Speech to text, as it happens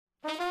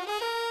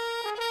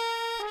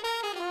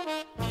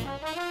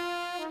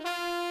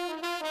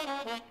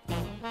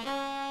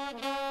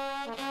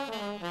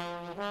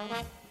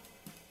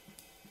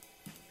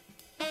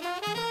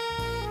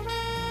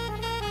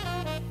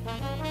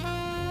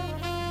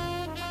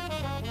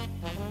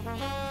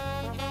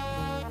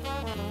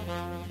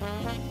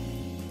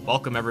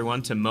Welcome,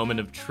 everyone, to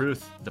Moment of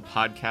Truth, the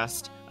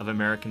podcast of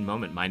American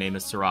Moment. My name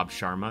is Saurabh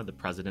Sharma, the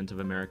president of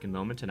American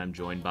Moment, and I'm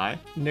joined by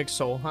Nick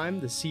Solheim,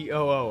 the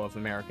COO of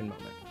American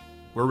Moment.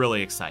 We're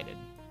really excited.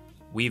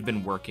 We've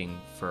been working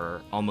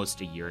for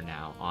almost a year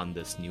now on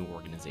this new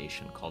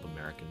organization called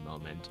American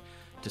Moment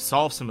to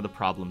solve some of the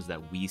problems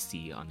that we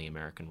see on the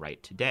American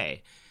right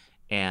today.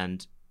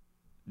 And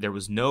there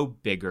was no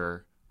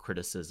bigger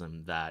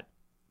criticism that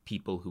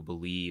people who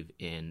believe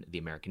in the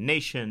American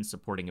nation,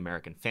 supporting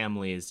American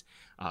families,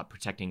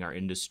 protecting our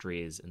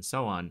industries, and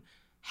so on,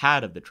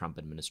 had of the Trump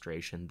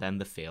administration than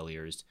the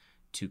failures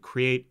to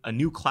create a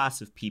new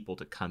class of people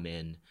to come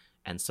in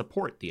and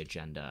support the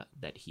agenda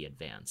that he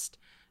advanced.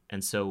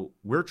 And so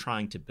we're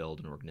trying to build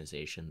an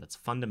organization that's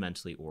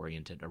fundamentally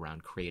oriented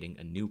around creating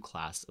a new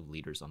class of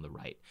leaders on the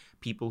right,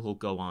 people who'll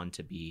go on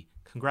to be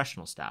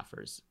congressional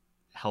staffers,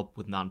 help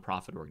with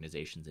nonprofit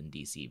organizations in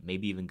DC,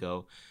 maybe even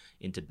go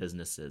into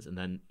businesses. And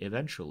then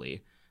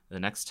eventually,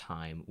 the next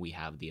time we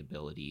have the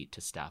ability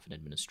to staff an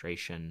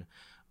administration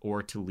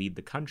or to lead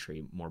the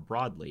country more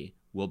broadly,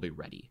 we'll be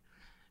ready.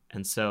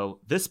 And so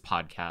this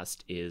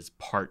podcast is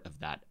part of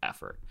that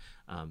effort.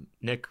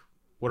 Nick,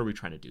 what are we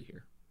trying to do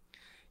here?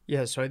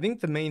 Yeah, so I think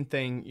the main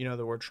thing,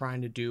 that we're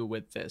trying to do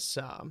with this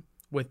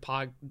with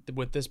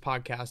this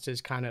podcast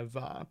is kind of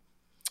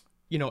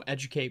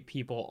educate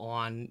people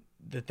on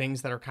the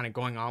things that are kind of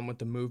going on with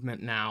the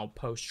movement now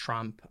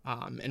post-Trump,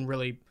 and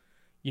really,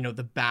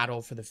 the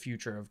battle for the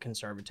future of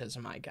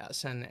conservatism, I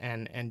guess,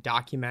 and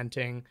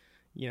documenting,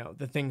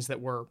 the things that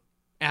we're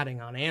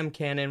adding on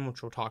AmCanon,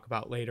 which we'll talk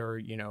about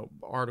later,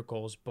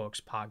 articles, books,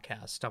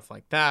 podcasts, stuff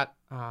like that,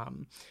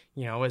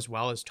 as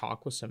well as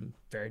talk with some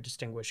very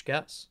distinguished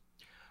guests.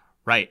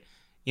 Right.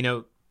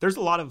 There's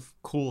a lot of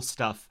cool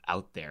stuff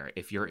out there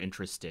if you're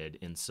interested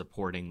in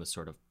supporting the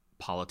sort of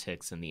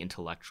politics and the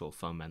intellectual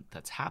foment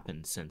that's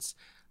happened since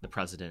the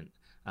president,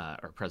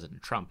 or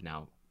President Trump,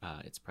 now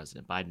it's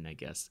President Biden, I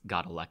guess,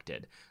 got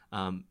elected.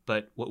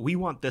 But what we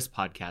want this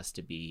podcast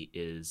to be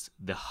is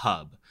the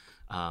hub,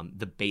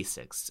 the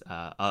basics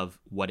of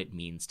what it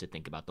means to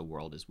think about the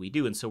world as we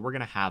do. And so we're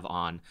going to have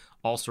on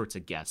all sorts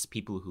of guests,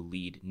 people who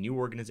lead new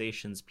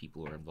organizations,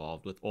 people who are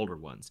involved with older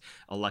ones,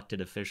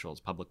 elected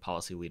officials, public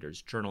policy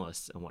leaders,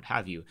 journalists, and what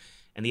have you.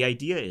 And the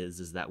idea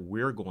is that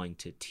we're going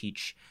to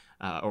teach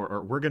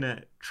or we're going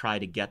to try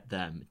to get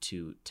them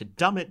to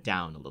dumb it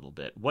down a little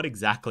bit. What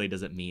exactly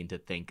does it mean to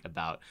think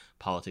about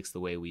politics the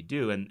way we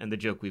do? And the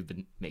joke we've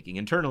been making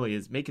internally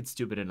is make it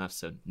stupid enough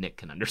so Nick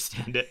can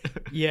understand it.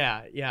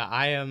 Yeah.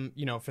 I am,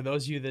 for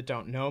those of you that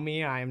don't know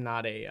me, I am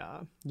not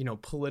a,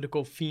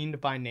 political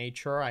fiend by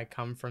nature. I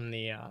come from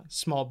the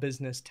small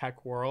business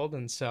tech world.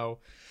 And so,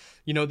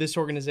 this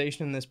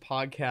organization and this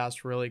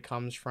podcast really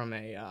comes from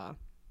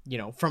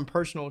from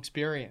personal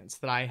experience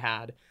that I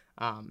had.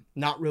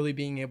 Not really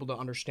being able to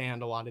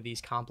understand a lot of these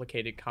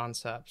complicated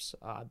concepts,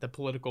 the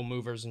political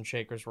movers and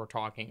shakers we're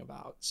talking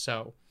about.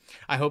 So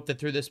I hope that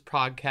through this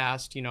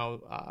podcast,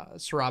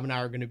 Saurabh and I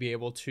are going to be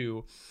able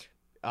to,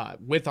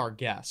 with our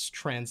guests,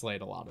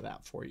 translate a lot of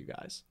that for you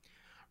guys.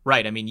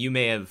 Right. I mean, you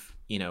may have,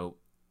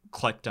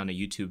 clicked on a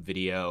YouTube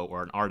video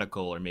or an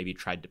article or maybe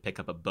tried to pick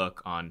up a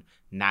book on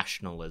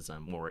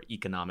nationalism or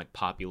economic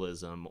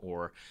populism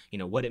or,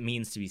 what it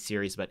means to be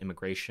serious about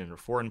immigration or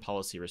foreign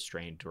policy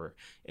restraint or,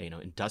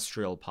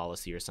 industrial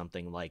policy or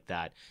something like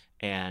that,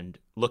 and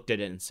looked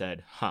at it and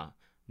said,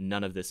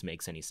 none of this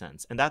makes any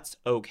sense. And that's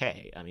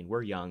okay. I mean,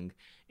 we're young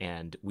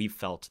and we've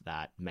felt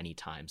that many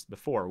times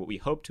before. What we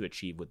hope to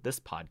achieve with this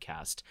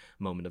podcast,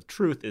 Moment of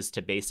Truth, is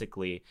to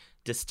basically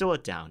distill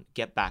it down,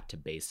 get back to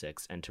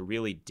basics, and to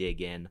really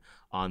dig in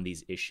on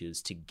these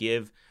issues to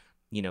give,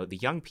 the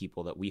young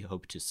people that we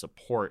hope to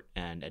support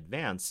and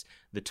advance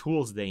the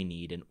tools they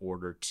need in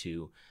order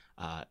to,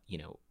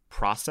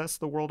 process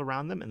the world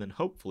around them, and then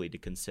hopefully to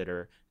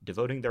consider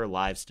devoting their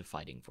lives to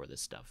fighting for this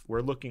stuff.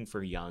 We're looking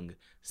for young,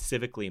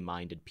 civically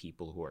minded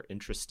people who are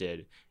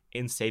interested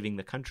in saving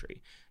the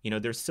country.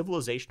 There's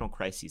civilizational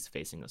crises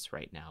facing us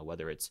right now,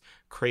 whether it's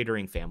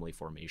cratering family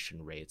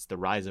formation rates, the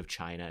rise of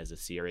China as a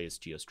serious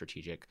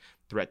geostrategic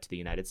threat to the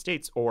United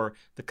States, or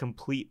the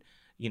complete,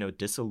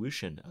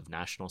 dissolution of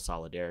national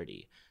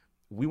solidarity.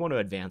 We want to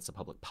advance a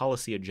public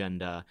policy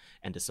agenda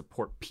and to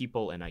support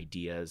people and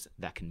ideas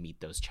that can meet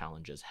those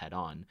challenges head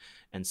on.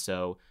 And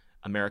so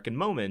American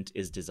Moment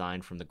is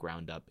designed from the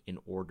ground up in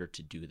order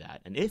to do that.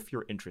 And if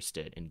you're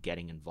interested in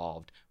getting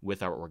involved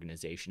with our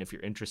organization, if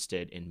you're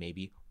interested in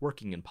maybe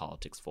working in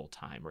politics full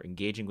time or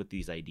engaging with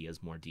these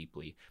ideas more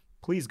deeply,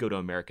 please go to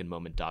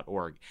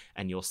AmericanMoment.org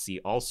and you'll see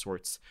all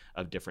sorts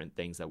of different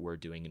things that we're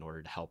doing in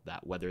order to help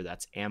that, whether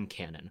that's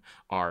AmCanon,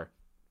 our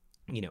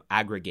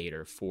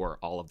aggregator for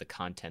all of the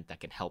content that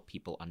can help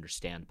people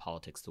understand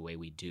politics the way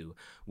we do,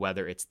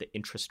 whether it's the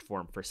interest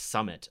forum for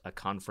Summit, a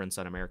conference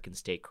on American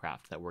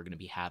statecraft that we're going to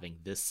be having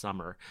this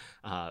summer,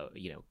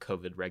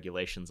 COVID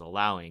regulations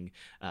allowing,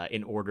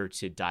 in order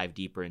to dive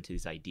deeper into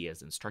these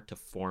ideas and start to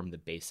form the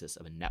basis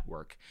of a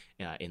network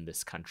in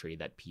this country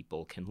that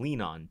people can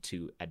lean on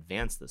to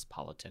advance this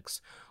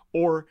politics,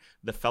 or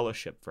the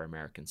Fellowship for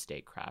American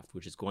Statecraft,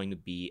 which is going to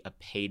be a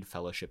paid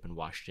fellowship in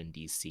Washington,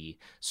 D.C.,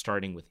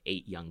 starting with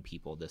 8 young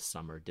people this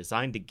summer,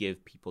 designed to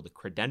give people the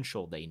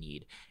credential they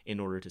need in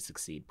order to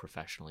succeed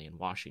professionally in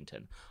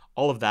Washington.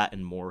 All of that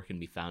and more can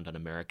be found on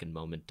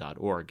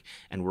AmericanMoment.org,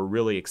 and we're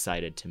really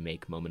excited to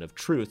make Moment of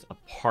Truth a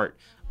part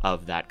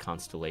of that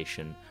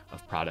constellation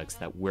of products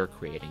that we're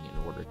creating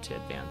in order to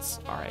advance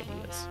our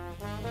ideas.